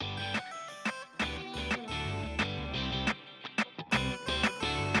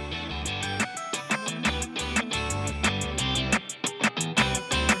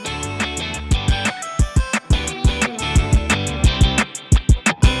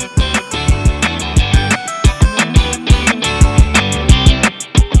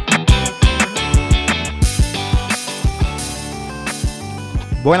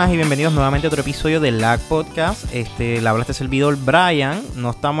Buenas y bienvenidos nuevamente a otro episodio de Lag Podcast. Le habla este servidor Brian. No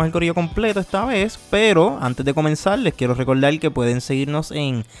estamos el corillo completo esta vez, pero antes de comenzar les quiero recordar que pueden seguirnos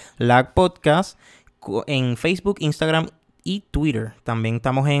en Lag Podcast en Facebook, Instagram y Twitter. También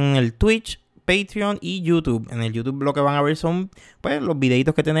estamos en el Twitch, Patreon y YouTube. En el YouTube lo que van a ver son pues los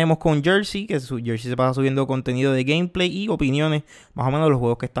videitos que tenemos con Jersey, que Jersey se pasa subiendo contenido de gameplay y opiniones más o menos de los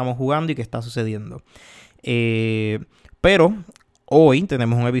juegos que estamos jugando y que está sucediendo. Pero hoy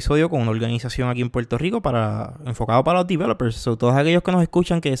tenemos un episodio con una organización aquí en Puerto Rico enfocado para los developers. So, todos aquellos que nos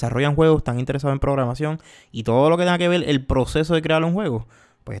escuchan que desarrollan juegos, están interesados en programación y todo lo que tenga que ver el proceso de crear un juego,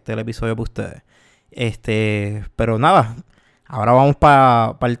 pues este es el episodio para ustedes. Pero nada, ahora vamos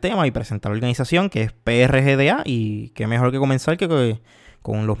para el tema y presentar la organización que es PRGDA. Y qué mejor que comenzar que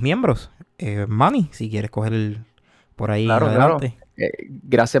con los miembros. Manny, si quieres coger por ahí Claro, adelante. claro.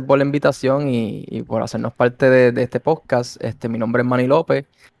 Gracias por la invitación y por hacernos parte de este podcast. Mi nombre es Manny López.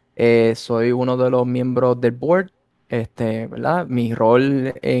 Soy uno de los miembros del board. ¿Verdad? Mi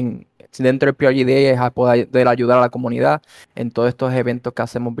rol dentro del PRGD es poder ayudar a la comunidad en todos estos eventos que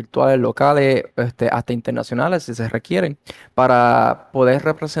hacemos virtuales, locales, hasta internacionales, si se requieren, para poder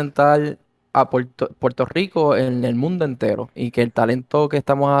representar a Puerto Rico en el mundo entero y que el talento que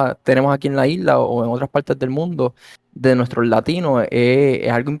tenemos aquí en la isla o en otras partes del mundo de nuestros latinos es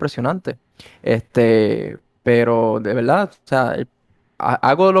algo impresionante. Pero de verdad, o sea,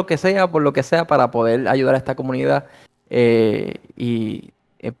 hago lo que sea por lo que sea para poder ayudar a esta comunidad.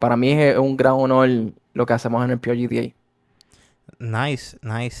 Para mí es un gran honor lo que hacemos en el PRGDA. Nice,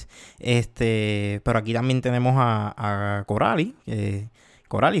 nice. Pero aquí también tenemos a Corali.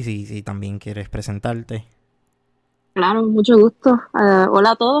 Corali, si también quieres presentarte. Claro, mucho gusto.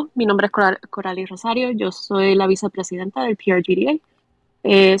 Hola a todos, mi nombre es Coralie Rosario, yo soy la vicepresidenta del PRGDA.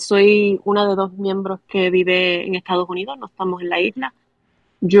 Soy una de dos miembros que vive en Estados Unidos, no estamos en la isla.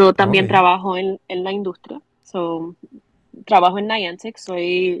 Yo también Ok. trabajo en la industria, trabajo en Niantic,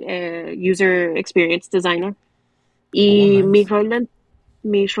 soy User Experience Designer. Oh, Y nice.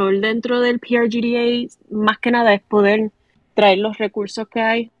 mi rol dentro del PRGDA más que nada es poder traer los recursos que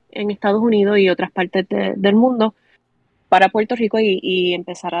hay en Estados Unidos y otras partes del mundo para Puerto Rico y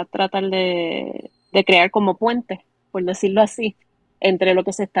empezar a tratar de crear como puentes, por decirlo así, entre lo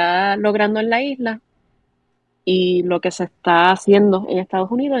que se está logrando en la isla y lo que se está haciendo en Estados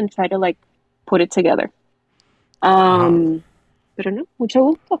Unidos and try to like put it together. Ajá. Pero no, mucho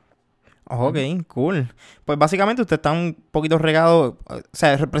gusto. Ok, cool. Pues básicamente ustedes están un poquito regados, o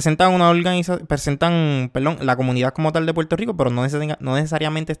sea, representan una organización, presentan, perdón, la comunidad como tal de Puerto Rico, pero no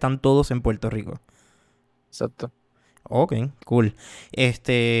necesariamente están todos en Puerto Rico. Exacto. Ok, cool.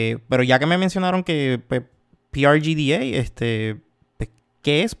 Pero ya que me mencionaron que pues, PRGDA, pues,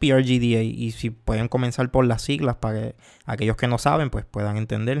 ¿qué es PRGDA? Y si pueden comenzar por las siglas para que aquellos que no saben, pues puedan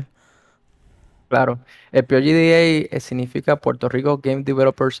entender. Claro, el PRGDA significa Puerto Rico Game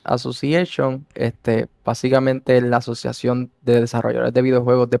Developers Association, básicamente es la Asociación de Desarrolladores de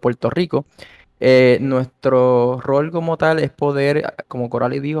Videojuegos de Puerto Rico. Nuestro rol como tal es poder, como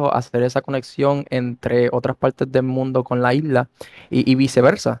Coralie dijo, hacer esa conexión entre otras partes del mundo con la isla y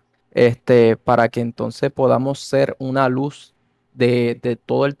viceversa, para que entonces podamos ser una luz de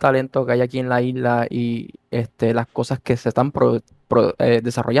todo el talento que hay aquí en la isla y las cosas que se están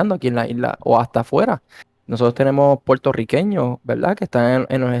desarrollando aquí en la isla o hasta afuera. Nosotros tenemos puertorriqueños, ¿verdad? Que están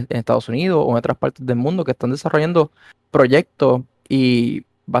en Estados Unidos o en otras partes del mundo que están desarrollando proyectos y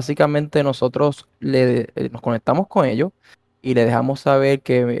básicamente nosotros nos conectamos con ellos y le dejamos saber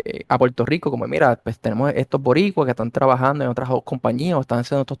que a Puerto Rico, como mira, pues tenemos estos boricuas que están trabajando en otras compañías o están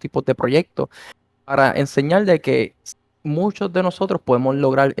haciendo otros tipos de proyectos para enseñar de que muchos de nosotros podemos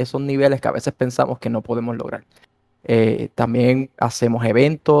lograr esos niveles que a veces pensamos que no podemos lograr. También hacemos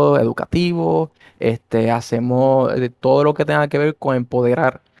eventos educativos, hacemos todo lo que tenga que ver con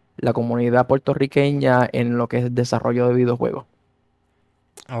empoderar la comunidad puertorriqueña en lo que es el desarrollo de videojuegos.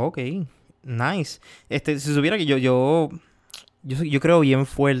 Ok, nice. Si supiera que yo creo bien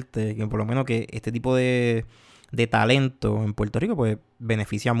fuerte que por lo menos que este tipo de talento en Puerto Rico pues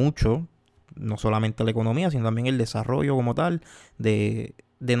beneficia mucho, no solamente la economía, sino también el desarrollo como tal de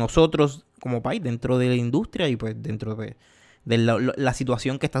nosotros como país dentro de la industria y pues dentro de la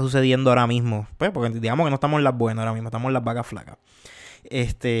situación que está sucediendo ahora mismo. Pues porque digamos que no estamos en las buenas ahora mismo, estamos en las vacas flacas.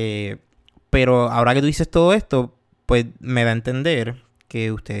 Este, pero ahora que tú dices todo esto, pues me da a entender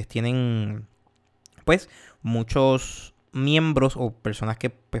que ustedes tienen pues muchos miembros o personas que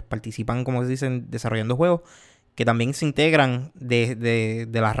pues, participan, como se dicen, desarrollando juegos, que también se integran de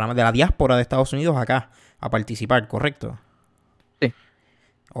la rama, de la diáspora de Estados Unidos acá a participar, ¿correcto? Sí.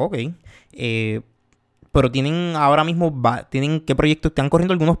 Ok. Eh, Pero tienen ahora mismo, tienen qué proyectos, están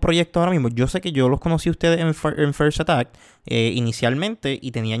corriendo algunos proyectos ahora mismo. Yo sé que yo los conocí a ustedes en First Attack inicialmente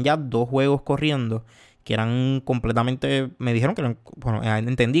y tenían ya 2 juegos corriendo que eran completamente, me dijeron que eran, bueno,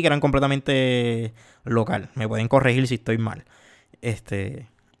 entendí que eran completamente local. Me pueden corregir si estoy mal. Este,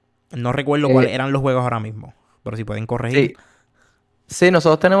 no recuerdo cuáles Eh, eran los juegos ahora mismo, pero si pueden corregir. sí, sí,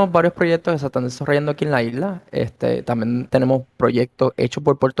 nosotros tenemos varios proyectos que se están desarrollando aquí en la isla. También tenemos proyectos hechos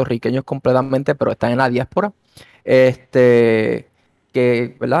por puertorriqueños completamente, pero están en la diáspora. Este,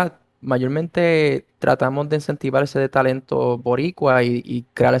 que, ¿verdad? Mayormente tratamos de incentivar ese talento boricua y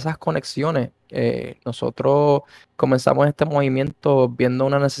crear esas conexiones. Nosotros comenzamos este movimiento viendo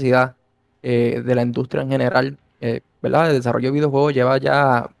una necesidad de la industria en general, ¿verdad? El desarrollo de videojuegos lleva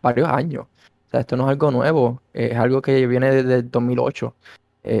ya varios años. O sea, esto no es algo nuevo, es algo que viene desde el 2008.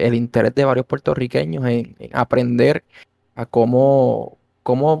 El interés de varios puertorriqueños en aprender a cómo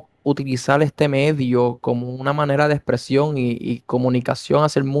utilizar este medio como una manera de expresión y comunicación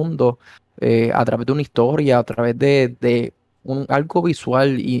hacia el mundo a través de una historia, a través de algo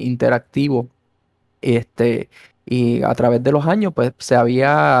visual e interactivo. Este, y a través de los años, pues se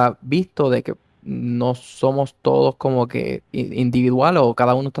había visto de que no somos todos como que individuales o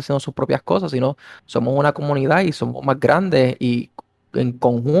cada uno está haciendo sus propias cosas, sino somos una comunidad y somos más grandes y en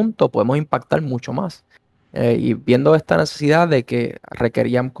conjunto podemos impactar mucho más. Y viendo esta necesidad de que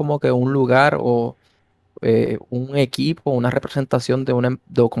requerían como que un lugar o un equipo, una representación de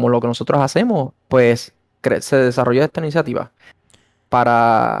como lo que nosotros hacemos, pues se desarrolló esta iniciativa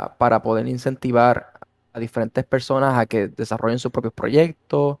para poder incentivar a diferentes personas a que desarrollen sus propios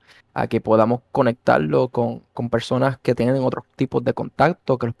proyectos, a que podamos conectarlo con personas que tienen otros tipos de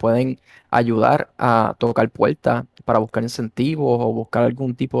contacto, que los pueden ayudar a tocar puertas para buscar incentivos o buscar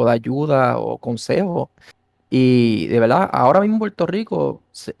algún tipo de ayuda o consejo. Y de verdad, ahora mismo en Puerto Rico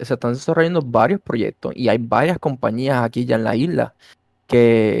se están desarrollando varios proyectos y hay varias compañías aquí ya en la isla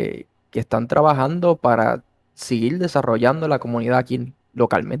que están trabajando para seguir desarrollando la comunidad aquí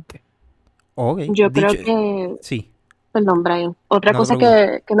localmente. Ok, Yo dicho, creo que, sí, perdón, Brian, otra no te cosa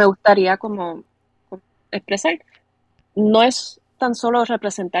preocupes. que me gustaría como expresar, no es tan solo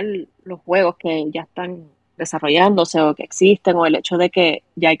representar los juegos que ya están desarrollándose o que existen, o el hecho de que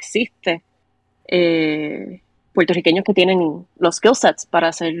ya existe puertorriqueños que tienen los skill sets para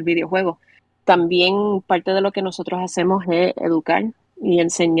hacer videojuegos. También parte de lo que nosotros hacemos es educar y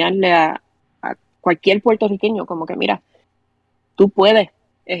enseñarle a cualquier puertorriqueño como que, mira, tú puedes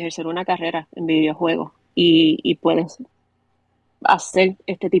ejercer una carrera en videojuegos y puedes hacer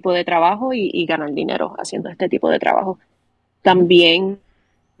este tipo de trabajo y ganar dinero haciendo este tipo de trabajo. También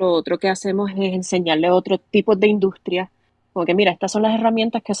lo otro que hacemos es enseñarle otros tipos de industrias, como que mira, estas son las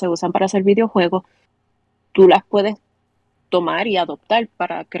herramientas que se usan para hacer videojuegos, tú las puedes tomar y adoptar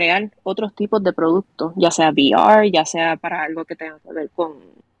para crear otros tipos de productos, ya sea VR, ya sea para algo que tenga que ver con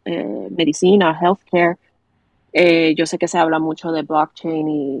medicina, healthcare. Yo sé que se habla mucho de blockchain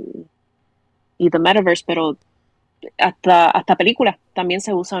y the metaverse, pero hasta películas también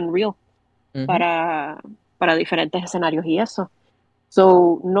se usan Unreal Ujú. para, para diferentes escenarios y eso.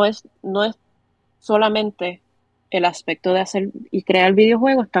 So, no es solamente el aspecto de hacer y crear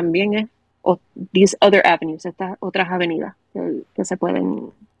videojuegos, también es these other avenues, estas otras avenidas que se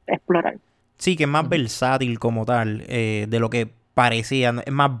pueden explorar. Sí, que es más Ujú. versátil como tal, de lo que parecía,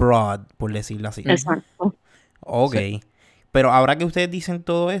 es más broad, por decirlo así. Ujú. Exacto. Ok. Sí. Pero ahora que ustedes dicen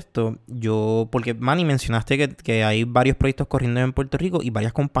todo esto, porque Manny mencionaste que hay varios proyectos corriendo en Puerto Rico y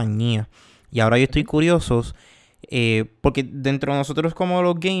varias compañías. Y ahora yo estoy Ujú. curioso, porque dentro de nosotros como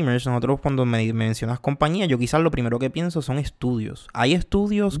los gamers, nosotros cuando me mencionas compañía, yo quizás lo primero que pienso son estudios. ¿Hay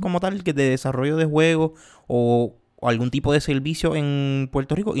estudios Ujú. como tal que de desarrollo de juegos o algún tipo de servicio en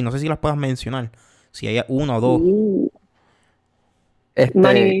Puerto Rico? Y no sé si las puedas mencionar, si hay uno o dos. Uh, Este,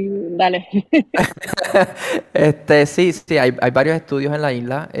 Manny, dale. sí, sí, hay varios estudios en la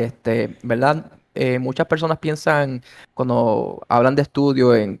isla, ¿verdad? Muchas personas piensan cuando hablan de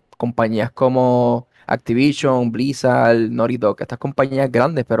estudio en compañías como Activision, Blizzard, Naughty Dog, estas compañías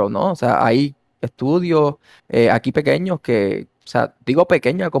grandes, pero no, o sea, hay estudios aquí pequeños o sea, digo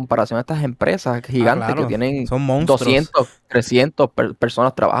pequeños a comparación a estas empresas Ah, gigantes que claro, tienen son monstruos. 200, 300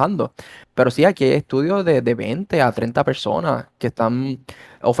 personas trabajando. Pero sí, aquí hay estudios de 20 a 30 personas que están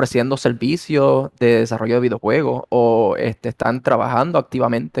ofreciendo servicios de desarrollo de videojuegos o están trabajando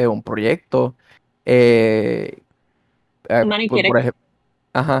activamente un proyecto. eh, Manny, por ejemplo,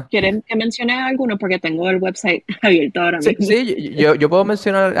 ajá. ¿quieres que mencione alguno? Porque tengo el website abierto ahora Sí, mismo. sí, yo puedo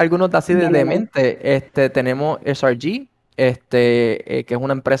mencionar algunos de así Dale, de dale. mente. Tenemos SRG, que es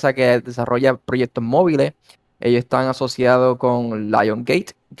una empresa que desarrolla proyectos móviles. Ellos están asociados con Lion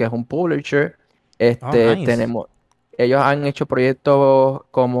Gate, que es un publisher. Oh, nice. Ellos han hecho proyectos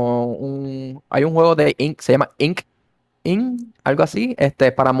hay un juego de Ink, se llama algo así,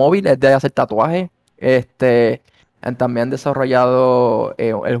 para móvil, es de hacer tatuajes. También han desarrollado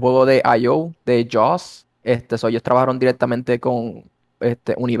el juego de I.O. de Jaws. Ellos trabajaron directamente con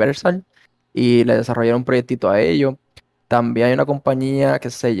Universal y le desarrollaron un proyectito a ellos. También hay una compañía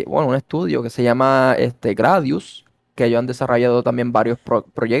bueno, un estudio que se llama Gradius, que ellos han desarrollado también varios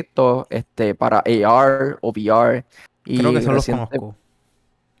proyectos para AR o VR. Creo que Y solo los conozco.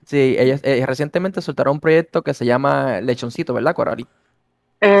 sí, ellos recientemente soltaron un proyecto que se llama Lechoncito, ¿verdad, Corali?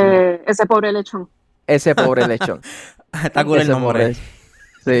 Sí, Ese pobre lechón. ese pobre lechón, Está Sí. cool el ese pobre nombre. lechón.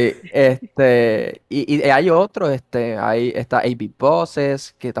 Sí, y hay otros, está AB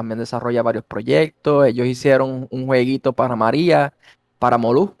Bosses, que también desarrolla varios proyectos. Ellos hicieron un jueguito para María, para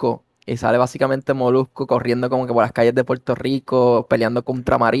Molusco, y sale básicamente Molusco corriendo como que por las calles de Puerto Rico, peleando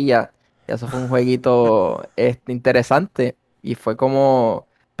contra María. Y eso fue un jueguito interesante, y fue como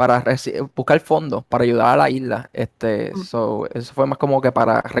para buscar fondos, para ayudar a la isla. Eso fue más como que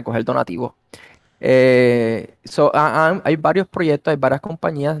para recoger donativos. Hay varios proyectos, hay varias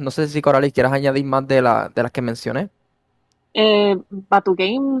compañías. No sé si Coralis quieras añadir más de las que mencioné. Batu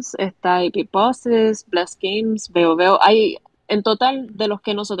Games, está Epic Bosses, Blast Games, Veo Veo. Hay, en total, de los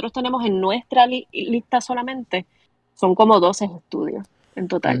que nosotros tenemos en nuestra lista solamente, son como 12 estudios en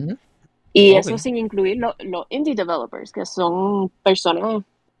total. Ujú. Y Ok. eso sin incluir los indie developers, que son personas,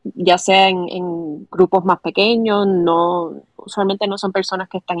 ya sea en grupos más pequeños, usualmente no son personas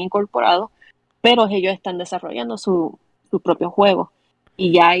que están incorporados, pero ellos están desarrollando su propio juego.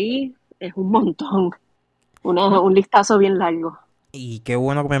 Y ya ahí es un montón, No, un listazo bien largo. Y qué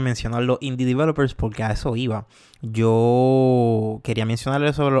bueno que me mencionan los indie developers porque a eso iba. Yo quería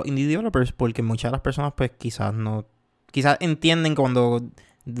mencionarles sobre los indie developers porque muchas de las personas pues quizás no... Quizás entienden que cuando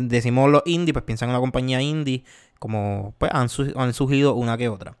decimos los indie pues piensan en una compañía indie como pues han surgido una que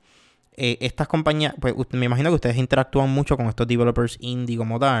otra. Estas compañías, pues me imagino que ustedes interactúan mucho con estos developers indie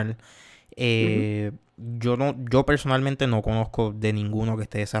como tal. Ujú. Yo personalmente no conozco de ninguno que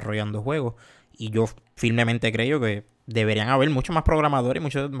esté desarrollando juegos y yo firmemente creo que deberían haber muchos más programadores y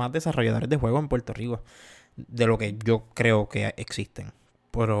muchos más desarrolladores de juegos en Puerto Rico de lo que yo creo que existen.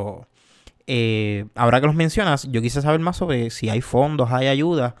 Pero ahora que los mencionas, yo quise saber más sobre si hay fondos, hay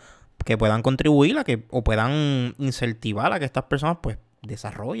ayudas que puedan contribuir a que o puedan incentivar a que estas personas pues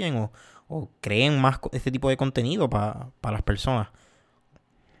desarrollen o creen más este tipo de contenido para las personas.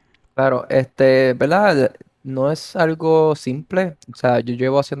 claro, ¿verdad? No es algo simple. O sea, yo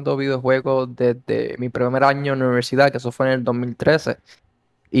llevo haciendo videojuegos desde mi primer año en la universidad, que eso fue en el 2013.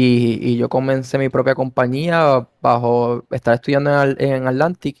 Y yo comencé mi propia compañía bajo estar estudiando en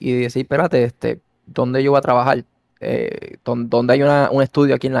Atlantic y decir, espérate, ¿dónde yo voy a trabajar? ¿Dónde hay un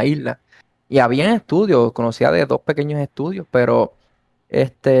estudio aquí en la isla? Y había estudios, conocía de dos pequeños estudios, pero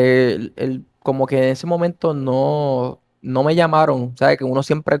como que en ese momento no me llamaron. ¿Sabes? Que uno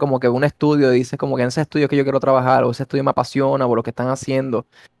siempre como que un estudio dice como que en ese estudio que yo quiero trabajar, o ese estudio me apasiona, o lo que están haciendo.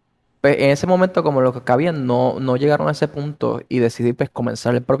 Pues en ese momento, como lo que cabían, no llegaron a ese punto y decidí pues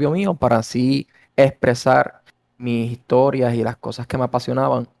comenzar el propio mío para así expresar mis historias y las cosas que me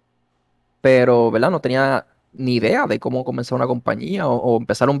apasionaban. Pero, ¿verdad? No tenía ni idea de cómo comenzar una compañía o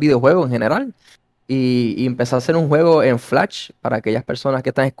empezar un videojuego en general. Y empecé a hacer un juego en Flash para aquellas personas que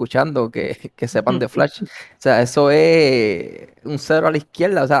están escuchando que sepan de Flash. O sea, eso es un cero a la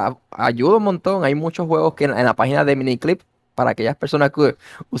izquierda. O sea, ayuda un montón. Hay muchos juegos que en la página de Miniclip, para aquellas personas que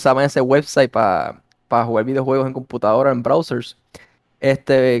usaban ese website para jugar videojuegos en computadora, en browsers.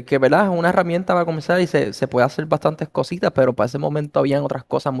 Que verdad, es una herramienta para comenzar y se puede hacer bastantes cositas, pero para ese momento habían otras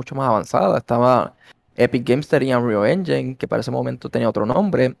cosas mucho más avanzadas. Estaba Epic Games, tenía Unreal Engine, que para ese momento tenía otro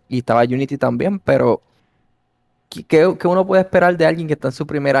nombre, y estaba Unity también, pero ¿qué uno puede esperar de alguien que está en su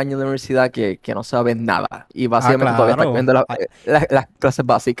primer año de universidad que no sabe nada y Ah, básicamente todavía está claro. cogiendo las clases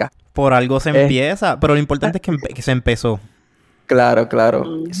básicas? Por algo se Eh, empieza, pero lo importante es que se empezó. claro, claro.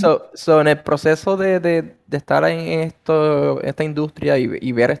 Ujú. En el proceso de estar en esta industria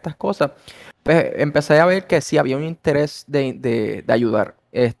y ver estas cosas, pues empecé a ver que sí había un interés de ayudar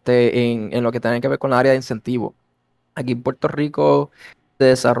en lo que tenía que ver con la área de incentivo. Aquí en Puerto Rico se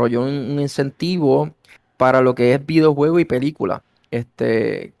desarrolló un incentivo para lo que es videojuego y película,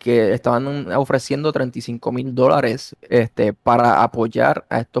 que estaban ofreciendo $35,000 para apoyar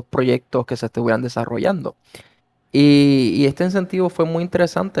a estos proyectos que se estuvieran desarrollando. Y este incentivo fue muy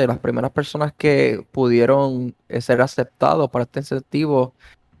interesante. Las primeras personas que pudieron ser aceptados para este incentivo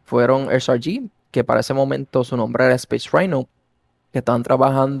fueron SRG, que para ese momento su nombre era Space Rhino, que estaban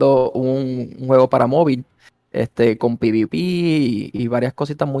trabajando un juego para móvil, con PvP y varias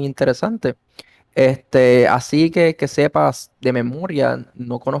cositas muy interesantes. Así que sepas de memoria,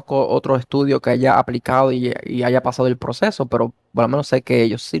 no conozco otro estudio que haya aplicado y haya pasado el proceso, pero por lo menos sé que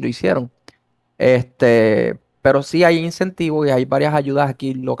ellos sí lo hicieron. Pero sí hay incentivos y hay varias ayudas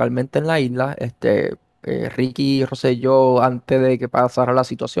aquí localmente en la isla. Ricky Rosselló, antes de que pasara la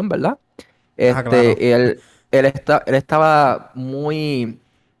situación, ¿verdad? Ah, claro. Él estaba muy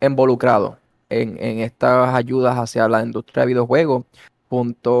involucrado en estas ayudas hacia la industria de videojuegos,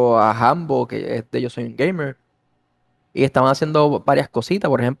 junto a Hambo, que es de Yo Soy un Gamer. Y estaban haciendo varias cositas,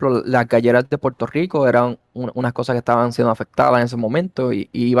 por ejemplo, las galleras de Puerto Rico eran unas cosas que estaban siendo afectadas en ese momento y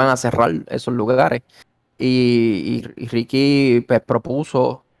iban a cerrar esos lugares. Y Ricky pues,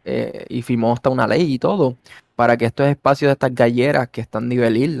 propuso y firmó hasta una ley y todo para que estos espacios de estas galleras que están a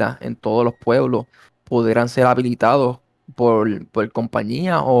nivel isla en todos los pueblos pudieran ser habilitados por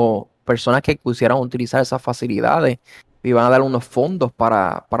compañías o personas que quisieran utilizar esas facilidades. Y van a dar unos fondos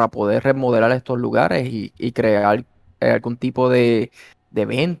para poder remodelar estos lugares y crear algún tipo de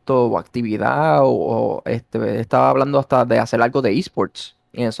evento o actividad. Estaba hablando hasta de hacer algo de esports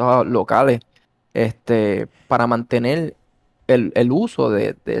en esos locales para mantener el uso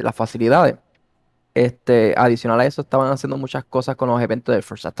de las facilidades. Adicional a eso, estaban haciendo muchas cosas con los eventos de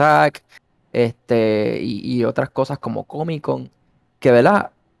First Attack, y otras cosas como Comic Con, que, ¿verdad?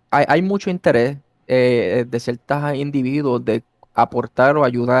 Hay mucho interés de ciertos individuos de aportar o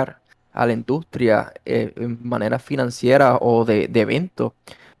ayudar a la industria en manera financiera o de eventos.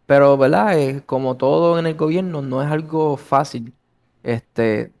 Pero, ¿verdad? Como todo en el gobierno, no es algo fácil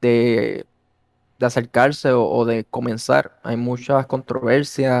de acercarse o de comenzar. Hay muchas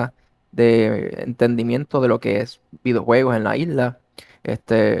controversias de entendimiento de lo que es videojuegos en la isla.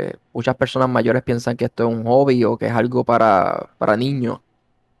 Muchas personas mayores piensan que esto es un hobby o que es algo para niños,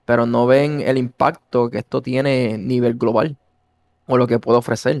 pero no ven el impacto que esto tiene a nivel global o lo que puede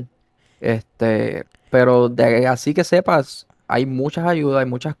ofrecer. Pero así que sepas, hay muchas ayudas, hay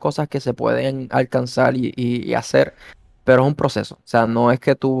muchas cosas que se pueden alcanzar y hacer, pero es un proceso. O sea, no es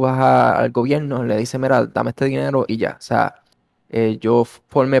que tú vas al gobierno, le dices, mira, dame este dinero y ya. O sea, yo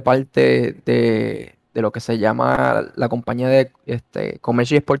formé parte de lo que se llama la compañía de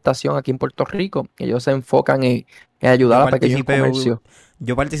comercio y exportación aquí en Puerto Rico. Ellos se enfocan en Yo ayudar a pequeños participé, comercios.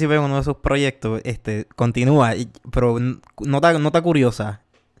 yo participé en uno de esos proyectos, continúa, pero nota curiosa.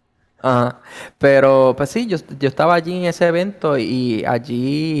 Ajá. Pero pues sí, yo estaba allí en ese evento y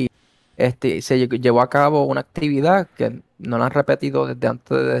allí llevó a cabo una actividad que no la han repetido desde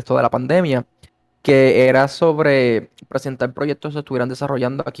antes de esto de la pandemia, que era sobre presentar proyectos que se estuvieran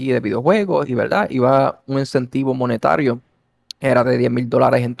desarrollando aquí de videojuegos y, ¿verdad? Iba un incentivo monetario, era de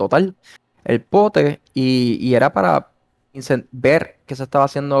 $10,000 en total, el pote, y era para ver qué se estaba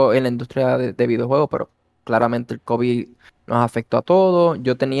haciendo en la industria de videojuegos, pero claramente el COVID nos afectó a todos.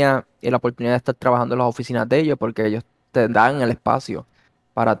 Yo tenía la oportunidad de estar trabajando en las oficinas de ellos porque ellos te dan el espacio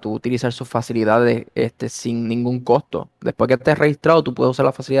para tú utilizar sus facilidades sin ningún costo. Después que estés registrado, tú puedes usar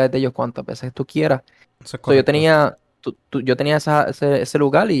las facilidades de ellos cuantas veces tú quieras. Eso es So, yo correcto. tenía, yo tenía ese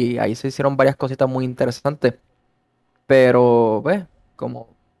lugar y ahí se hicieron varias cositas muy interesantes. Pero, ves, como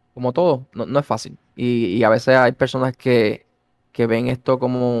todo, no es fácil. Y a veces hay personas que ven esto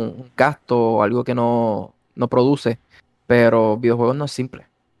como un gasto o algo que no produce, pero videojuegos no es simple.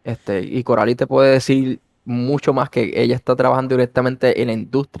 Y Coralie te puede decir mucho más que ella está trabajando directamente en la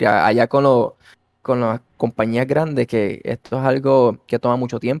industria, allá con las compañías grandes, que esto es algo que toma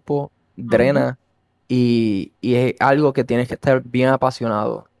mucho tiempo, Ujú. drena y es algo que tienes que estar bien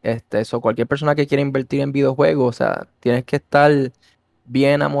apasionado. Cualquier persona que quiera invertir en videojuegos, o sea, tienes que estar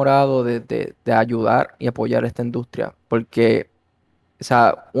bien enamorado de ayudar y apoyar esta industria, porque, o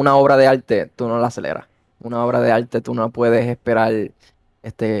sea, una obra de arte tú no la aceleras. Una obra de arte tú no puedes esperar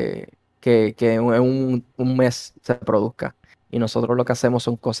que en un mes se produzca. Y nosotros lo que hacemos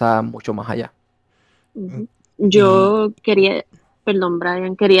son cosas mucho más allá. Ujú. Y Yo quería, perdón,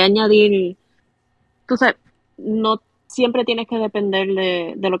 Brian, quería añadir, tú sabes, no siempre tienes que depender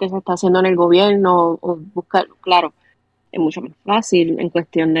de lo que se está haciendo en el gobierno o buscar, claro, es mucho más fácil en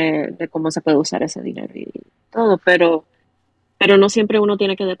cuestión de cómo se puede usar ese dinero y todo, pero no siempre uno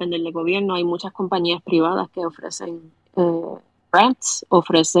tiene que depender del gobierno. Hay muchas compañías privadas que ofrecen grants,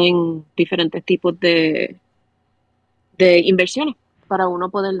 ofrecen diferentes tipos de inversiones para uno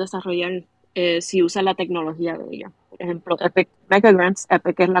poder desarrollar si usa la tecnología de ella. Por ejemplo, Epic Mega Grants,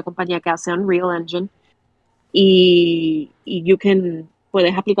 Epic es la compañía que hace Unreal Engine y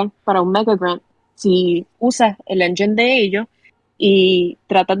puedes aplicar para un Mega Grant si usas el engine de ellos y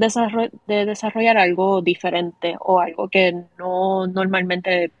tratas de desarrollar algo diferente o algo que no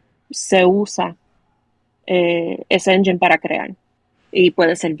normalmente se usa ese engine para crear. Y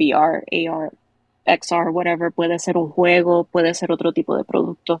puede ser VR, AR. XR, whatever, puede ser un juego, puede ser otro tipo de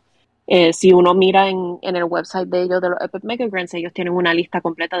producto. Si uno mira en el website de ellos, de los Epic Mega Grants, ellos tienen una lista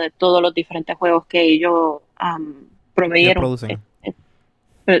completa de todos los diferentes juegos que ellos Ellos proveyeron. producen.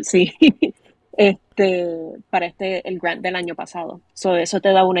 Sí, para el grant del año pasado. Eso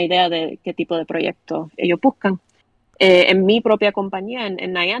te da una idea de qué tipo de proyectos ellos buscan. En mi propia compañía,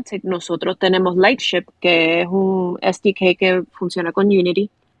 en Niantic, nosotros tenemos Lightship, que es un SDK que funciona con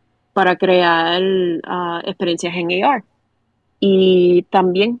Unity para crear experiencias en AR. Y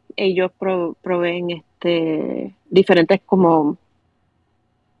también ellos proveen diferentes como,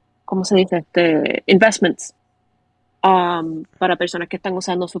 ¿cómo se dice? Investments para personas que están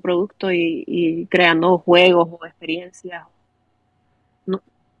usando su producto y creando juegos o experiencias. No,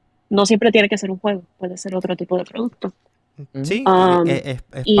 no siempre tiene que ser un juego, puede ser otro tipo de producto. Sí, es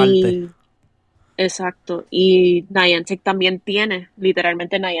parte. Y exacto. Y Niantic también tiene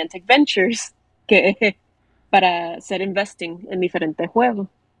literalmente Niantic Ventures, que es para hacer investing en diferentes juegos.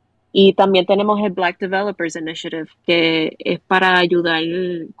 Y también tenemos el Black Developers Initiative, que es para ayudar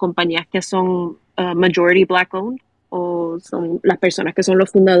compañías que son majority black owned o son las personas que son los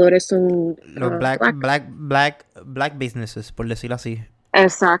fundadores son Los black businesses, por decirlo así.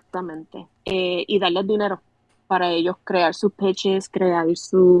 Exactamente. Y darles dinero para ellos crear sus pitches, crear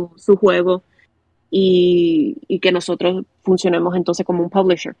su juego y que nosotros funcionemos entonces como un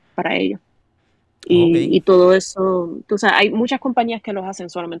publisher para ellos. Y todo eso, o sea, hay muchas compañías que los hacen,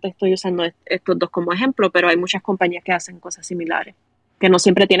 solamente estoy usando estos dos como ejemplo, pero hay muchas compañías que hacen cosas similares, que no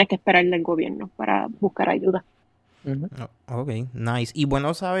siempre tienes que esperar del gobierno para buscar ayuda. Ok, nice. Y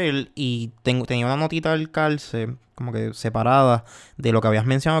bueno saber, y tenía una notita del calce, como que separada de lo que habías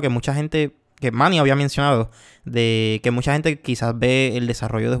mencionado, que mucha gente, que Manny había mencionado, de que mucha gente quizás ve el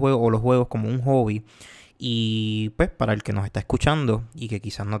desarrollo de juegos o los juegos como un hobby. Y pues para el que nos está escuchando y que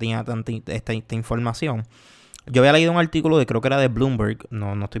quizás no tenía tanta esta información, yo había leído un artículo de, creo que era de Bloomberg,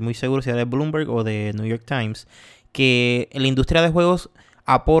 no estoy muy seguro si era de Bloomberg o de New York Times, que la industria de juegos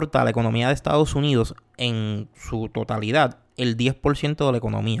aporta a la economía de Estados Unidos en su totalidad el 10% de la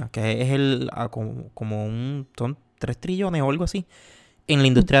economía, que es son 3 trillones o algo así, en la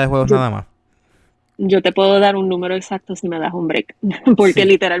industria de juegos nada más. Yo te puedo dar un número exacto si me das un break, porque Sí.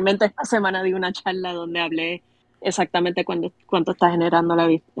 Literalmente esta semana di una charla donde hablé exactamente cuánto está generando la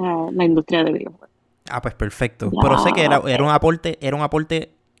industria de videojuegos. Pues perfecto. Pero sé que era un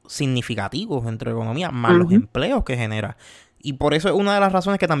aporte significativo entre la economía, más los empleos que genera. Y por eso es una de las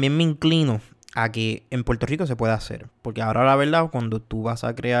razones que también me inclino a que en Puerto Rico se pueda hacer. Porque ahora la verdad, cuando tú vas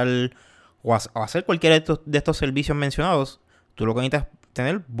a crear o hacer cualquiera de estos servicios mencionados, tú lo que necesitas es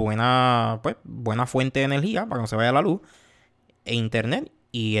tener buena fuente de energía para que no se vaya la luz, e internet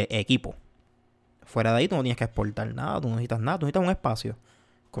y equipo. Fuera de ahí tú no tienes que exportar nada, tú no necesitas nada, tú necesitas un espacio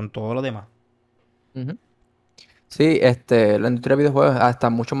con todo lo demás. Sí, la industria de videojuegos es hasta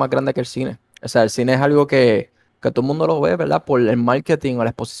mucho más grande que el cine. O sea, el cine es algo que todo el mundo lo ve, ¿verdad? Por el marketing o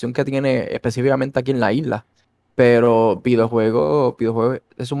la exposición que tiene específicamente aquí en la isla. Pero videojuegos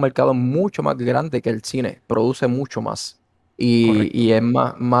es un mercado mucho más grande que el cine. Produce mucho más. Correcto. Y es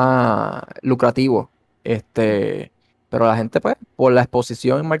más lucrativo. Pero la gente, pues, por la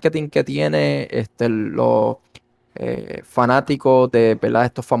exposición en marketing que tiene, los fanáticos de, ¿verdad?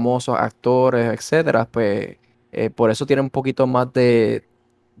 Estos famosos actores, etcétera, pues por eso tiene un poquito más de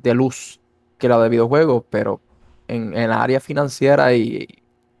luz que la de videojuegos, pero en la área financiera y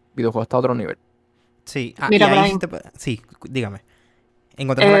videojuegos está a otro nivel. Sí, y Mira, ahí Brian, sí, dígame.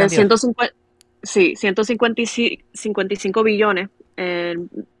 ¿Encontraste la cantidad? 155 billones,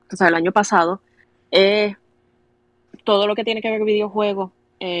 o sea, el año pasado, es todo lo que tiene que ver con videojuegos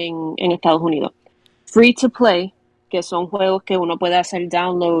en Estados Unidos. Free to play, que son juegos que uno puede hacer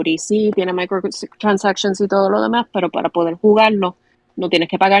download y sí, tiene microtransactions y todo lo demás, pero para poder jugarlo no tienes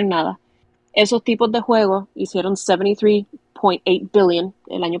que pagar nada. Esos tipos de juegos hicieron 73.8 billion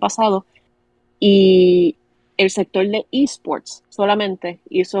el año pasado y el sector de esports solamente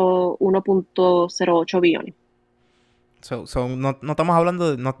hizo 1.08 billones. No estamos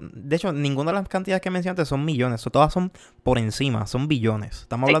hablando de hecho, ninguna de las cantidades que mencionaste son millones. Todas son por encima, son billones.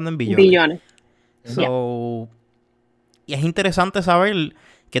 Estamos hablando en billones. Billones. Y es interesante saber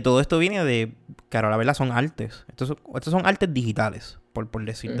que todo esto viene de, claro, la verdad son artes. Estos son artes digitales, por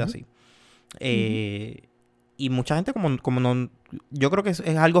decirte así. Y mucha gente como no, yo creo que es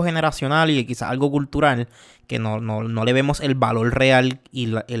algo generacional y quizás algo cultural, que no le vemos el valor real y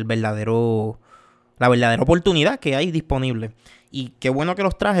la verdadera oportunidad que hay disponible. Y qué bueno que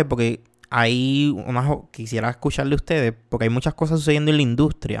los traje, porque quisiera escucharle a ustedes, porque hay muchas cosas sucediendo en la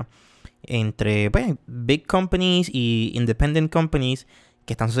industria entre big companies y independent companies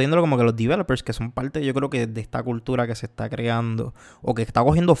que están sucediendo como que los developers, que son parte, yo creo que de esta cultura que se está creando, o que está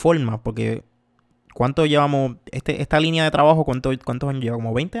cogiendo forma, porque ¿cuánto llevamos, esta línea de trabajo, cuántos años lleva?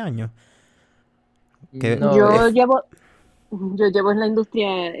 ¿Como 20 años? Que, No, Yo llevo en la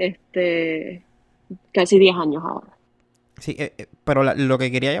industria casi 10 años ahora. sí, pero lo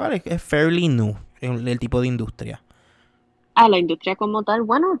que quería llevar es fairly new, el tipo de industria. A la industria como tal,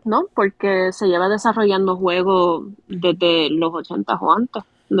 bueno, no, porque se lleva desarrollando juegos desde los 80 o antes,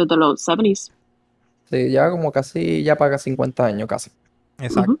 desde los 70s. sí, ya como casi, ya paga 50 años casi. Ujú.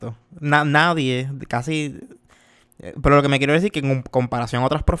 Exacto. Nadie, casi... pero lo que me quiero decir es que en comparación a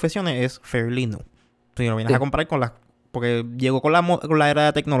otras profesiones es fairly new. Si lo vienes a Sí. comparar con las... Porque llegó con la era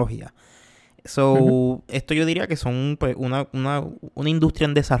de tecnología. Ujú. So, esto yo diría que son pues, una industria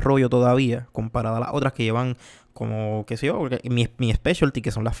en desarrollo todavía, comparada a las otras que llevan como, qué sé yo, porque mi specialty,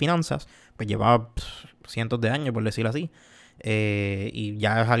 que son las finanzas, pues lleva cientos de años, por decirlo así. Y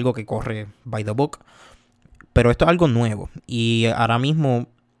ya es algo que corre by the book. Pero esto es algo nuevo. Y ahora mismo,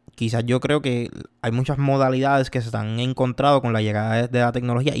 quizás yo creo que hay muchas modalidades que se han encontrado con la llegada de la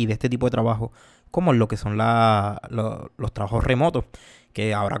tecnología y de este tipo de trabajo, como lo que son los trabajos remotos.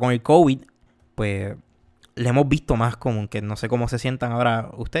 Que ahora con el COVID, pues le hemos visto más común, que no sé cómo se sientan ahora.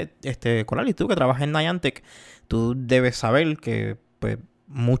 Usted, Coralis, tú que trabajas en Niantic, tú debes saber que pues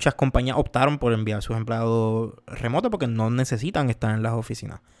muchas compañías optaron por enviar sus empleados remotos porque no necesitan estar en las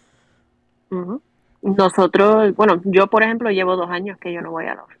oficinas. Ujú. Nosotros, bueno, yo por ejemplo llevo 2 años que yo no voy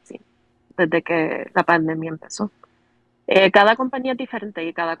a la oficina, desde que la pandemia empezó. Cada compañía es diferente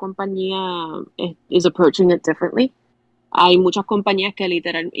y cada compañía is approaching it differently. Hay muchas compañías que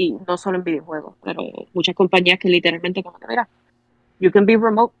literal, y no solo en videojuegos, pero muchas compañías que literalmente como que, mira, you can be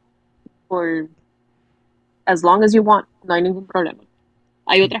remote for as long as you want, no hay ningún problema.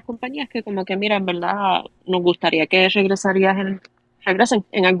 Hay otras compañías que como que, mira, en verdad nos gustaría que regresen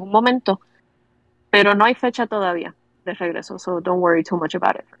en algún momento, pero no hay fecha todavía de regreso, so don't worry too much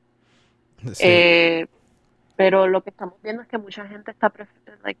about it. Sí. Eh, pero lo que estamos viendo es que mucha gente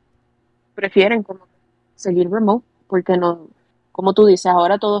prefieren como seguir remote, porque no, como tú dices,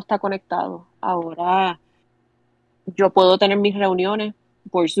 ahora todo está conectado. Ahora yo puedo tener mis reuniones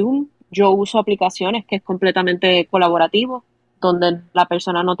por Zoom, yo uso aplicaciones que es completamente colaborativo, donde la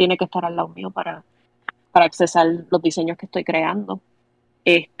persona no tiene que estar al lado mío para accesar los diseños que estoy creando.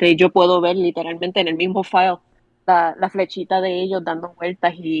 Yo puedo ver literalmente en el mismo file la flechita de ellos dando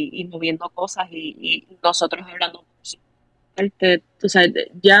vueltas y moviendo cosas y nosotros hablando. O sea,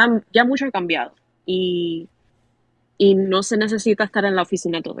 ya mucho ha cambiado y no se necesita estar en la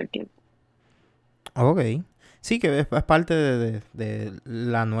oficina todo el tiempo. Ok. Sí, que es parte de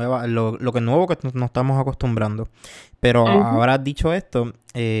la nueva, lo que nuevo que nos estamos acostumbrando. Pero Ujú. ahora dicho esto,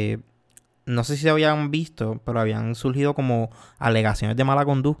 no sé si se habían visto, pero habían surgido como alegaciones de mala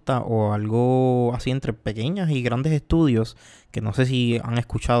conducta o algo así entre pequeños y grandes estudios, que no sé si han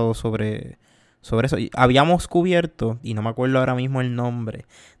escuchado sobre eso. Habíamos cubierto, y no me acuerdo ahora mismo el nombre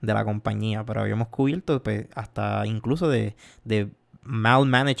de la compañía, pero habíamos cubierto pues, hasta incluso de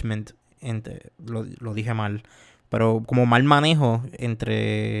malmanagement, lo dije mal, pero como mal manejo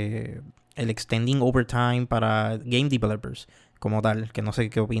entre el extending overtime para game developers como tal, que no sé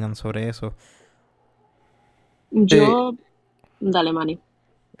qué opinan sobre eso. Sí, Yo, dale, Manny.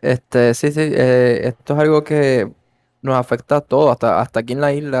 sí, esto es algo que nos afecta a todos, hasta aquí en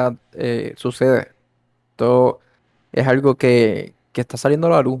la isla sucede. Esto es algo que está saliendo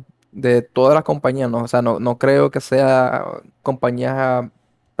a la luz de todas las compañías, ¿no? O sea, no creo que sea compañías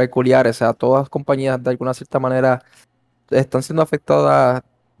peculiares, o sea, todas las compañías de alguna cierta manera están siendo afectadas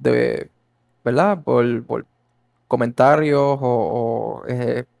de, ¿verdad? Por comentarios o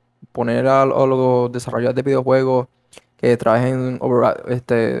poner a los desarrolladores de videojuegos que trabajen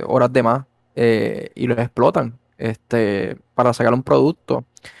horas de más y los explotan para sacar un producto.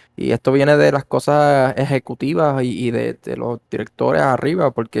 Y esto viene de las cosas ejecutivas y de los directores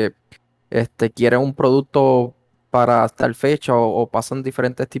arriba, porque quieren un producto para tal fecha o pasan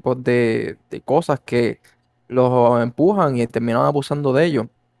diferentes tipos de cosas que los empujan y terminan abusando de ello.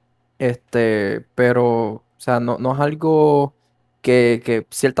 Pero, o sea, no es algo que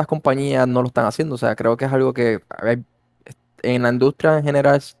ciertas compañías no lo están haciendo. O sea, creo que es algo que en la industria en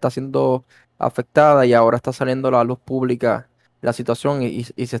general está siendo afectada y ahora está saliendo a la luz pública la situación y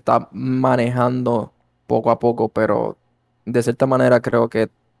se está manejando poco a poco, pero de cierta manera creo que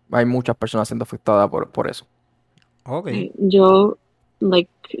hay muchas personas siendo afectadas por eso. Ok. Yo, like,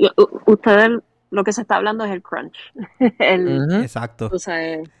 ustedes, lo que se está hablando es el crunch. El, Ujú. Exacto. o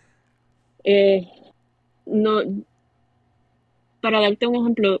sea, eh, no, para darte un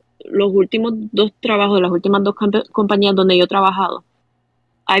ejemplo, los últimos dos trabajos de las últimas dos compañías donde yo he trabajado,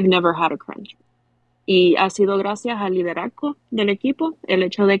 I've never had a crunch. Y ha sido gracias al liderazgo del equipo, el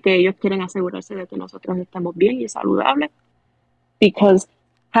hecho de que ellos quieren asegurarse de que nosotros estamos bien y saludables. Because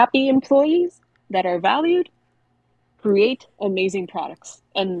happy employees that are valued create amazing products.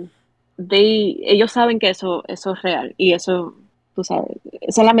 And ellos saben que eso es real. Y eso, tú sabes,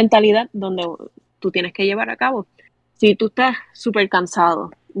 esa es la mentalidad donde tú tienes que llevar a cabo. Si tú estás súper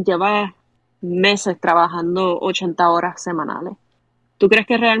cansado, llevas meses trabajando 80 horas semanales, ¿tú crees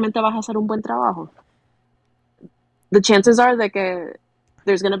que realmente vas a hacer un buen trabajo? The chances are de que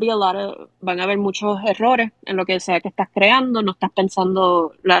there's going to be van a haber muchos errores en lo que sea que estás creando, no estás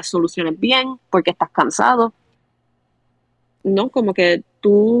pensando las soluciones bien porque estás cansado. No, como que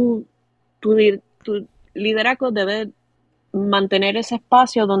tu liderazgo debe mantener ese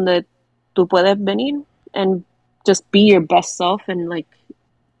espacio donde tú puedes venir and just be your best self and like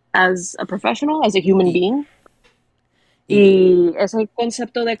as a professional, as a human being. Y ese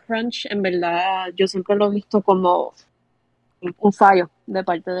concepto de crunch, en verdad, yo siempre lo he visto como un fallo de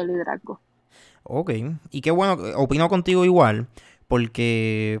parte del liderazgo. Ok, y qué bueno, opino contigo igual,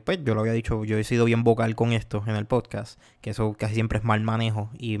 porque pues yo lo había dicho, yo he sido bien vocal con esto en el podcast, que eso casi siempre es mal manejo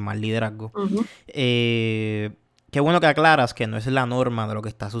y mal liderazgo. Ujú. Qué bueno que aclaras que no es la norma de lo que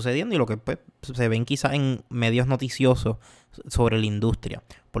está sucediendo y lo que pues, se ven quizás en medios noticiosos sobre la industria,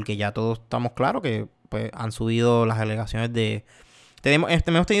 porque ya todos estamos claros que pues, han subido las alegaciones de...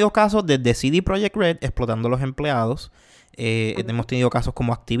 hemos tenido casos desde CD Projekt Red explotando a los empleados. Hemos tenido casos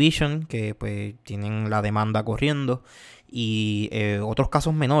como Activision, que pues tienen la demanda corriendo, y otros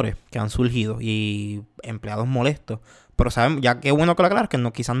casos menores que han surgido y empleados molestos. Pero saben, ya qué bueno que lo aclaras, que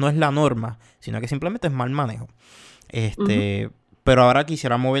no, quizás no es la norma, sino que simplemente es mal manejo. Pero ahora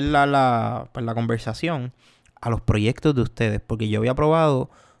quisiera mover pues, la conversación a los proyectos de ustedes, porque yo había probado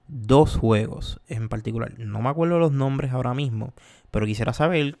 2 juegos en particular. No me acuerdo los nombres ahora mismo, pero quisiera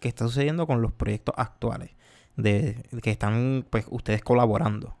saber qué está sucediendo con los proyectos actuales de que están pues ustedes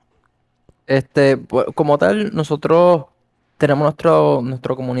colaborando. Pues, como tal, nosotros tenemos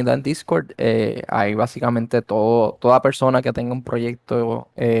nuestra comunidad en Discord. Ahí básicamente toda persona que tenga un proyecto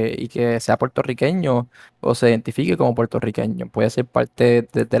y que sea puertorriqueño o se identifique como puertorriqueño puede ser parte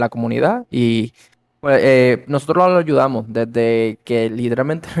de la comunidad y pues, nosotros lo ayudamos desde que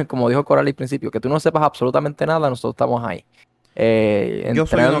literalmente, como dijo Coral al principio, que tú no sepas absolutamente nada, nosotros estamos ahí. Yo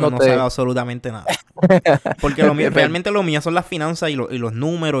soy uno que no sabe Entrenándote. absolutamente nada. Porque realmente lo mío son las finanzas y los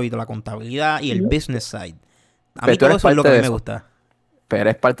números y la contabilidad y el business side. A mí Tú todo eres eso es lo parte que a mí de me eso. gusta. Pero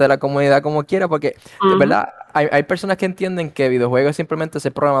es parte de la comunidad como quiera, porque de verdad hay personas que entienden que videojuegos es simplemente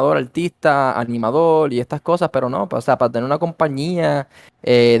ser programador, artista, animador y estas cosas, pero no, o sea, para tener una compañía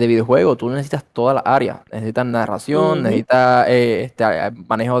de videojuegos tú necesitas todas las áreas. Necesitas narración, necesitas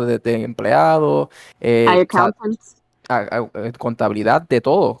manejo de empleados, Hay o sea, accountants. contabilidad de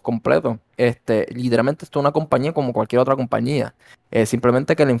todo, completo. Literalmente esto es una compañía como cualquier otra compañía.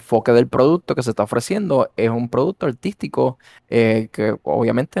 Simplemente que el enfoque del producto que se está ofreciendo es un producto artístico que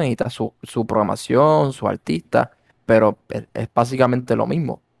obviamente necesita su programación, su artista, pero es básicamente lo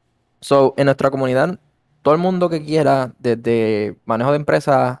mismo. So, en nuestra comunidad, todo el mundo que quiera, desde manejo de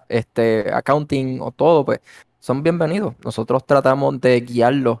empresas, accounting o todo, pues son bienvenidos. Nosotros tratamos de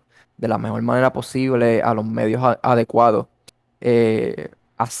guiarlos de la mejor manera posible a los medios adecuados.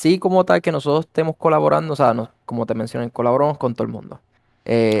 Así como tal que nosotros estemos colaborando, o sea, como te mencioné, colaboramos con todo el mundo.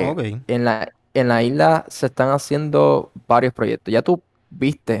 Eh, Ok. en la isla se están haciendo varios proyectos. Ya tú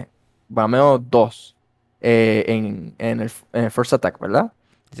viste, más o menos 2 en el First Attack, ¿verdad?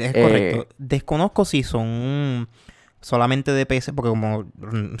 Es Eh, correcto. Desconozco si son solamente de PC, porque como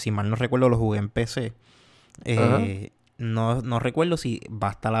si mal no recuerdo lo jugué en PC. ajá, No recuerdo si va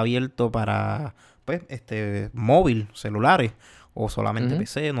a estar abierto para pues móvil, celulares o solamente ujú,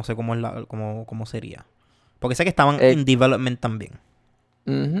 PC, no sé cómo es cómo sería. Porque sé que estaban eh, en development también.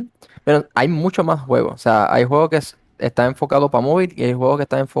 ujú. Pero hay mucho más juegos. O sea, hay juegos que están enfocados para móvil y hay juegos que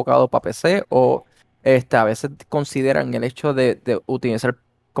están enfocados para PC o a veces consideran el hecho de utilizar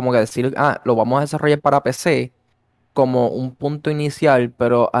como que decir, lo vamos a desarrollar para PC como un punto inicial,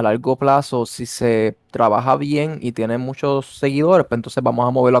 pero a largo plazo, si se trabaja bien y tiene muchos seguidores, pues entonces vamos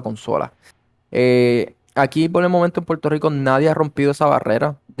a moverlo a consola. Aquí por el momento en Puerto Rico nadie ha rompido esa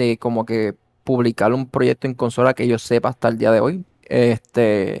barrera de como que publicar un proyecto en consola que yo sepa hasta el día de hoy.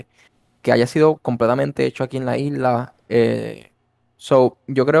 Que haya sido completamente hecho aquí en la isla.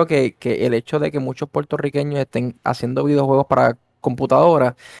 Yo creo que el hecho de que muchos puertorriqueños estén haciendo videojuegos para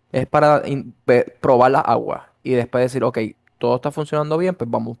computadora es para probar la agua y después decir, ok, todo está funcionando bien, pues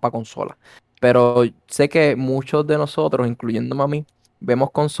vamos para consola. Pero sé que muchos de nosotros, incluyéndome a mí,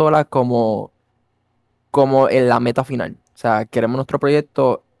 vemos consolas como en la meta final. O sea, queremos nuestro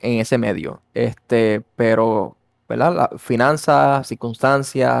proyecto en ese medio. Pero, ¿verdad? Finanzas,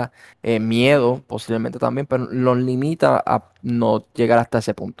 circunstancias, miedo, posiblemente también, pero nos limita a no llegar hasta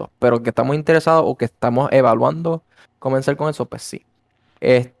ese punto. Pero que estamos interesados o que estamos evaluando comenzar con eso, pues sí.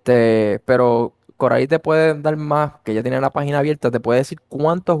 Pero Coraí te puede dar más, que ya tiene la página abierta, te puede decir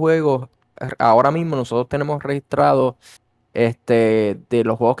cuántos juegos ahora mismo nosotros tenemos registrados, de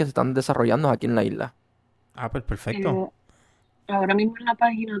los juegos que se están desarrollando aquí en la isla. Ah, pues perfecto. Eh, Ahora mismo en la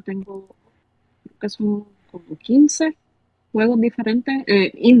página tengo, creo que son como 15 juegos diferentes,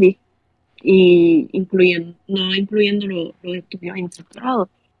 indie, y no incluyendo los estudios infiltrados.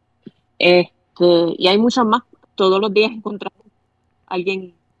 Y hay muchos más. Todos los días encontramos a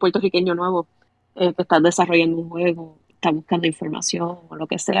alguien puertorriqueño nuevo que está desarrollando un juego, está buscando información o lo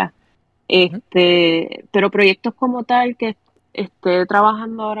que sea. Ujú. Pero proyectos como tal que esté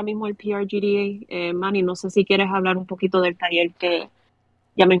trabajando ahora mismo el PRGDA, Manny, no sé si quieres hablar un poquito del taller que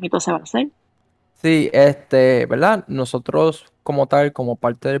ya mismito se va a hacer. Sí, ¿verdad? Nosotros como tal, como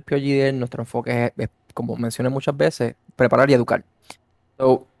parte del POGD, nuestro enfoque es, como mencioné muchas veces, preparar y educar.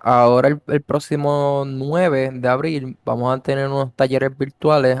 So, ahora el próximo 9 de abril vamos a tener unos talleres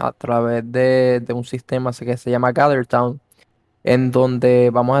virtuales a través de un sistema que se llama GatherTown, en donde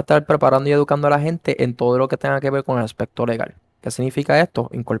vamos a estar preparando y educando a la gente en todo lo que tenga que ver con el aspecto legal. ¿Qué significa esto?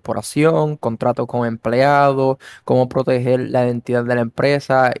 Incorporación, contrato con empleados, cómo proteger la identidad de la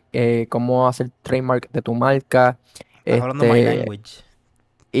empresa, cómo hacer trademark de tu marca, Estás hablando my este, language.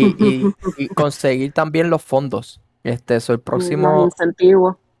 y conseguir también los fondos. El Los próximo,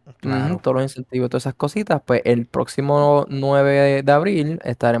 incentivos. Claro. todos los incentivos, todas esas cositas, pues el próximo 9 de abril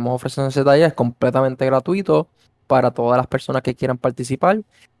estaremos ofreciendo ese taller completamente gratuito para todas las personas que quieran participar.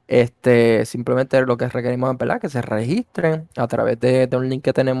 Simplemente lo que requerimos es, ¿verdad? Que se registren a través de un link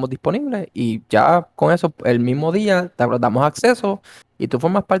que tenemos disponible y ya con eso el mismo día te damos acceso y tú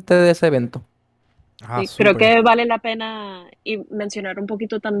formas parte de ese evento. Ah, Sí, creo súper. que vale la pena y mencionar un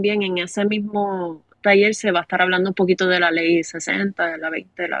poquito también en ese mismo taller se va a estar hablando un poquito de la ley 60, de la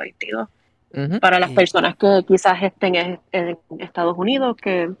 20, de la 22, Ujú. para las Y, personas que quizás estén en Estados Unidos,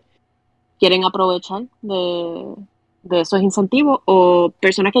 que quieren aprovechar de esos incentivos, o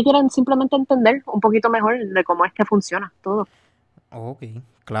personas que quieren simplemente entender un poquito mejor de cómo es que funciona todo. ok,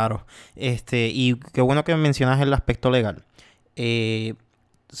 claro. Y qué bueno que mencionas el aspecto legal. Eh,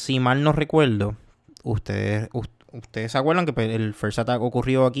 si mal no recuerdo, ustedes se acuerdan que pues, el First Attack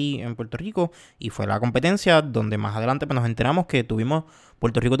ocurrió aquí en Puerto Rico y fue la competencia donde más adelante pues, nos enteramos que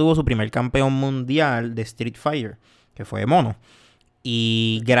Puerto Rico tuvo su primer campeón mundial de Street Fighter, que fue Mono.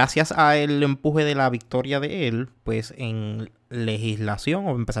 Y gracias al empuje de la victoria de él, pues en legislación,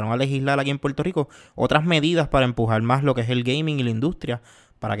 o empezaron a legislar aquí en Puerto Rico, otras medidas para empujar más lo que es el gaming y la industria,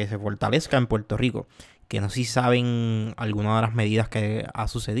 para que se fortalezca en Puerto Rico. Que no sé si saben alguna de las medidas que ha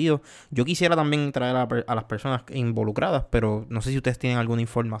sucedido. Yo quisiera también traer a las personas involucradas, pero no sé si ustedes tienen alguna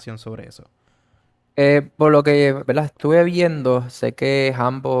información sobre eso. Por lo que, ¿verdad? Estuve viendo, sé que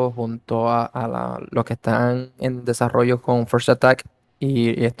Hambo junto a los que están en desarrollo con First Attack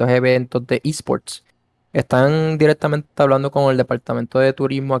y estos eventos de esports, están directamente hablando con el Departamento de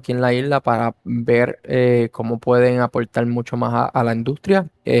Turismo aquí en la isla para ver cómo pueden aportar mucho más a la industria.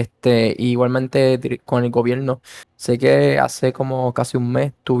 Igualmente con el gobierno. Sé que hace como casi un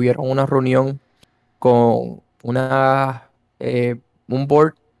mes tuvieron una reunión con un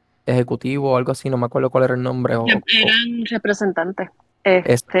board ejecutivo o algo así, no me acuerdo cuál era el nombre. Eran representantes,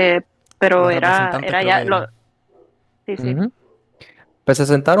 Es, pero Los representantes era creo que ya, eran. sí, sí. Ujú. Pues se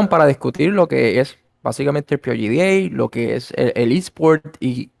sentaron para discutir lo que es básicamente el POGDA, lo que es el eSport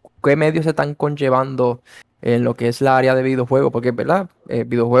y qué medios se están conllevando en lo que es la área de videojuegos, porque, ¿verdad?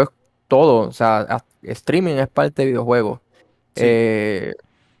 Videojuegos, todo, o sea, streaming es parte de videojuegos. Sí. Eh,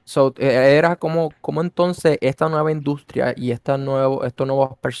 Era como entonces esta nueva industria y estos nuevos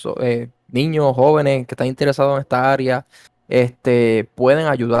niños, jóvenes que están interesados en esta área, pueden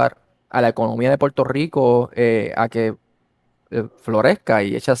ayudar a la economía de Puerto Rico a que florezca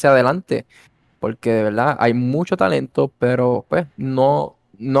y eche hacia adelante, porque de verdad hay mucho talento, pero pues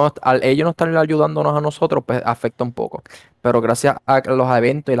al ellos no estar ayudándonos a nosotros, pues afecta un poco. Pero gracias a los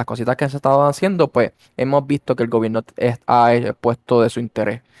eventos y las cositas que se estaban haciendo, pues hemos visto que el gobierno ha puesto de su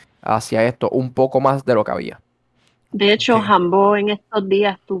interés hacia esto un poco más de lo que había. De hecho, Ok. Hambo en estos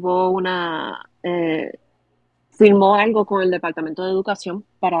días firmó algo con el Departamento de Educación Ujú,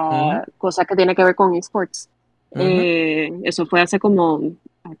 para cosas que tiene que ver con esports. ujú, Eso fue hace como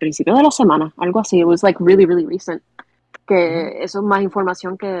al principio de la semana, algo así. It was like really, really recent. ujú. Que eso es más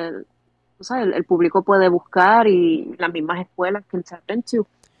información que o sea, el público puede buscar y las mismas escuelas que se into,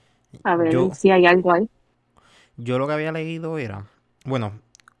 a ver Yo, si hay algo ahí. yo lo que había leído era, bueno,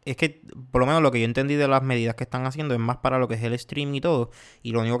 es que por lo menos lo que yo entendí de las medidas que están haciendo es más para lo que es el stream y todo.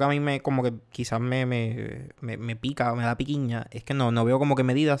 Y lo único que a mí como que quizás me pica, me da piquiña, es que no veo como que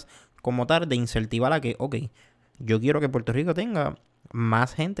medidas como tal de incentivar a que, ok, yo quiero que Puerto Rico tenga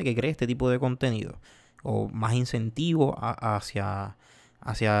más gente que cree este tipo de contenido. O más incentivo hacia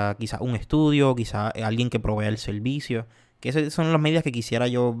quizás un estudio, quizás alguien que provea el servicio. Que esas son las medidas que quisiera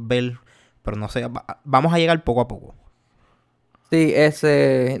yo ver, pero no sé, vamos a llegar poco a poco. Sí,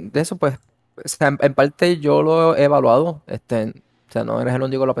 de eso pues, o sea, en parte yo lo he evaluado, o sea, no eres el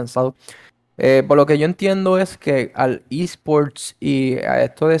único que lo ha pensado. Por lo que yo entiendo es que al esports y a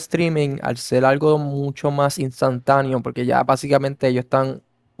esto de streaming, al ser algo mucho más instantáneo, porque ya básicamente ellos están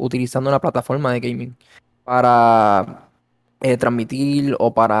utilizando una plataforma de gaming para transmitir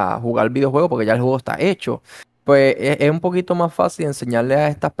o para jugar videojuegos, porque ya el juego está hecho, pues es un poquito más fácil enseñarle a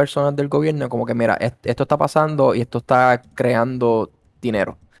estas personas del gobierno como que mira, esto está pasando y esto está creando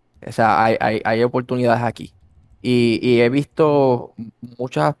dinero. O sea, hay oportunidades aquí. Y he visto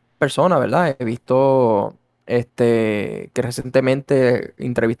muchas personas, ¿verdad? He visto que recientemente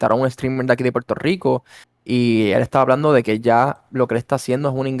entrevistaron a un streamer de aquí de Puerto Rico y él estaba hablando de que ya lo que él está haciendo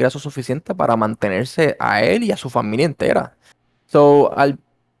es un ingreso suficiente para mantenerse a él y a su familia entera. So, al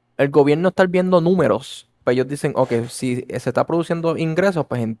el gobierno estar viendo números, pues ellos dicen, ok, si se está produciendo ingresos,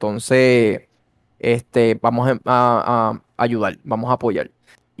 pues entonces vamos a ayudar, vamos a apoyar.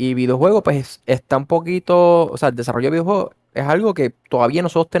 Y videojuegos, pues está un poquito, o sea, el desarrollo de videojuegos es algo que todavía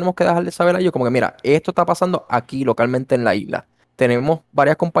nosotros tenemos que dejarle saber a ellos, como que mira, esto está pasando aquí localmente en la isla. Tenemos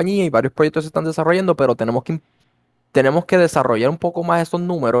varias compañías y varios proyectos que se están desarrollando, pero tenemos que desarrollar un poco más esos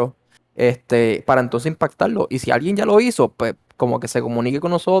números, para entonces impactarlo. Y si alguien ya lo hizo, pues como que se comunique con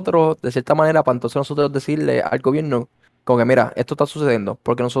nosotros de cierta manera para entonces nosotros decirle al gobierno, como que mira, esto está sucediendo,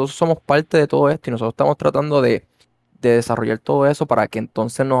 porque nosotros somos parte de todo esto y nosotros estamos tratando de desarrollar todo eso para que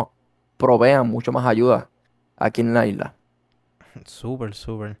entonces nos provean mucho más ayuda aquí en la isla. Súper,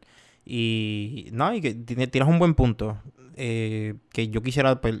 súper. Y no, y que tienes un buen punto. Que yo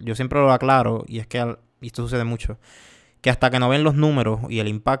quisiera, pues, yo siempre lo aclaro, y es que, y esto sucede mucho, que hasta que no ven los números y el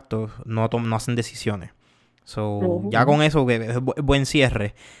impacto, no hacen decisiones. So, ya con eso que es buen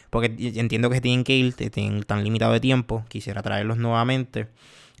cierre, porque entiendo que se tienen que ir, tienen tan limitado de tiempo, quisiera traerlos nuevamente.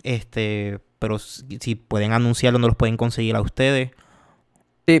 Pero si pueden anunciar dónde los pueden conseguir a ustedes.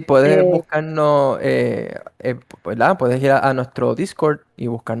 Sí, puedes Eh, buscarnos, ¿verdad? Puedes ir a nuestro Discord y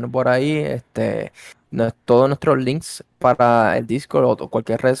buscarnos por ahí. Todos nuestros links para el Discord o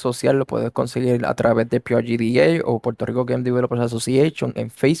cualquier red social lo puedes conseguir a través de PRGDA o Puerto Rico Game Developers Association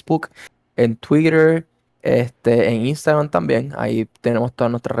en Facebook, en Twitter, en Instagram también. Ahí tenemos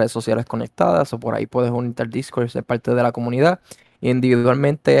todas nuestras redes sociales conectadas o por ahí puedes unirte al Discord y ser parte de la comunidad.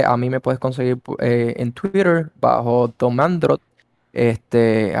 Individualmente a mí me puedes conseguir en Twitter bajo Tomandrot.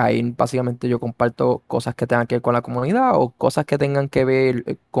 Ahí básicamente yo comparto cosas que tengan que ver con la comunidad o cosas que tengan que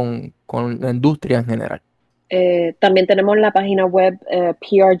ver con la industria en general. también tenemos la página web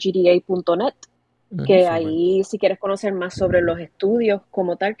prgda.net, que Súper. ahí si quieres conocer más sobre los estudios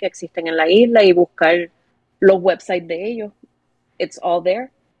como tal que existen en la isla y buscar los websites de ellos, it's all there.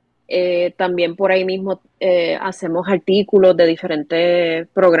 También por ahí mismo hacemos artículos de diferentes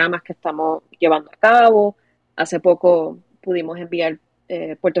programas que estamos llevando a cabo. Hace poco pudimos enviar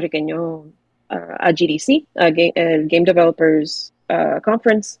puertorriqueños a GDC, el Game Developers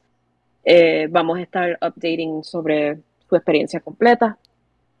Conference. Vamos a estar updating sobre su experiencia completa.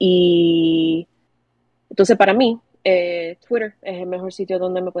 Y entonces para mí, Twitter es el mejor sitio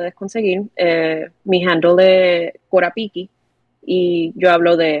donde me puedes conseguir. Mi handle es Corapiki y yo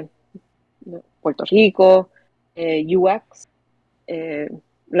hablo de Puerto Rico, UX,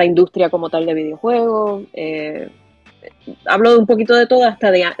 la industria como tal de videojuegos. Hablo de un poquito de todo, hasta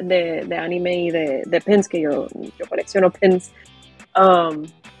de anime y de pins, que yo colecciono pins.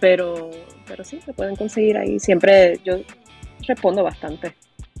 Pero sí, se pueden conseguir ahí. Siempre yo respondo bastante.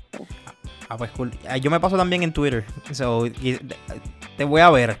 Pues cool. Yo me paso también en Twitter. Te voy a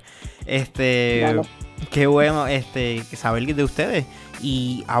ver. Claro. Qué bueno saber de ustedes.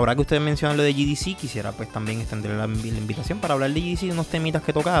 Y ahora que ustedes mencionan lo de GDC, quisiera pues también extender la invitación para hablar de GDC y unos temitas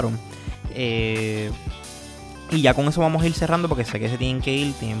que tocaron. Y ya con eso vamos a ir cerrando porque sé que se tienen que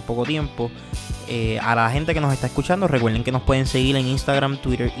ir, tienen poco tiempo. A la gente que nos está escuchando, recuerden que nos pueden seguir en Instagram,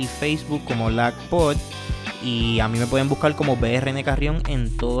 Twitter y Facebook como LagPod. Y a mí me pueden buscar como BRN Carrión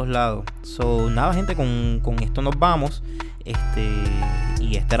en todos lados. So, nada, gente, con esto nos vamos. Y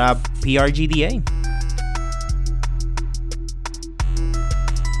este era PRGDA.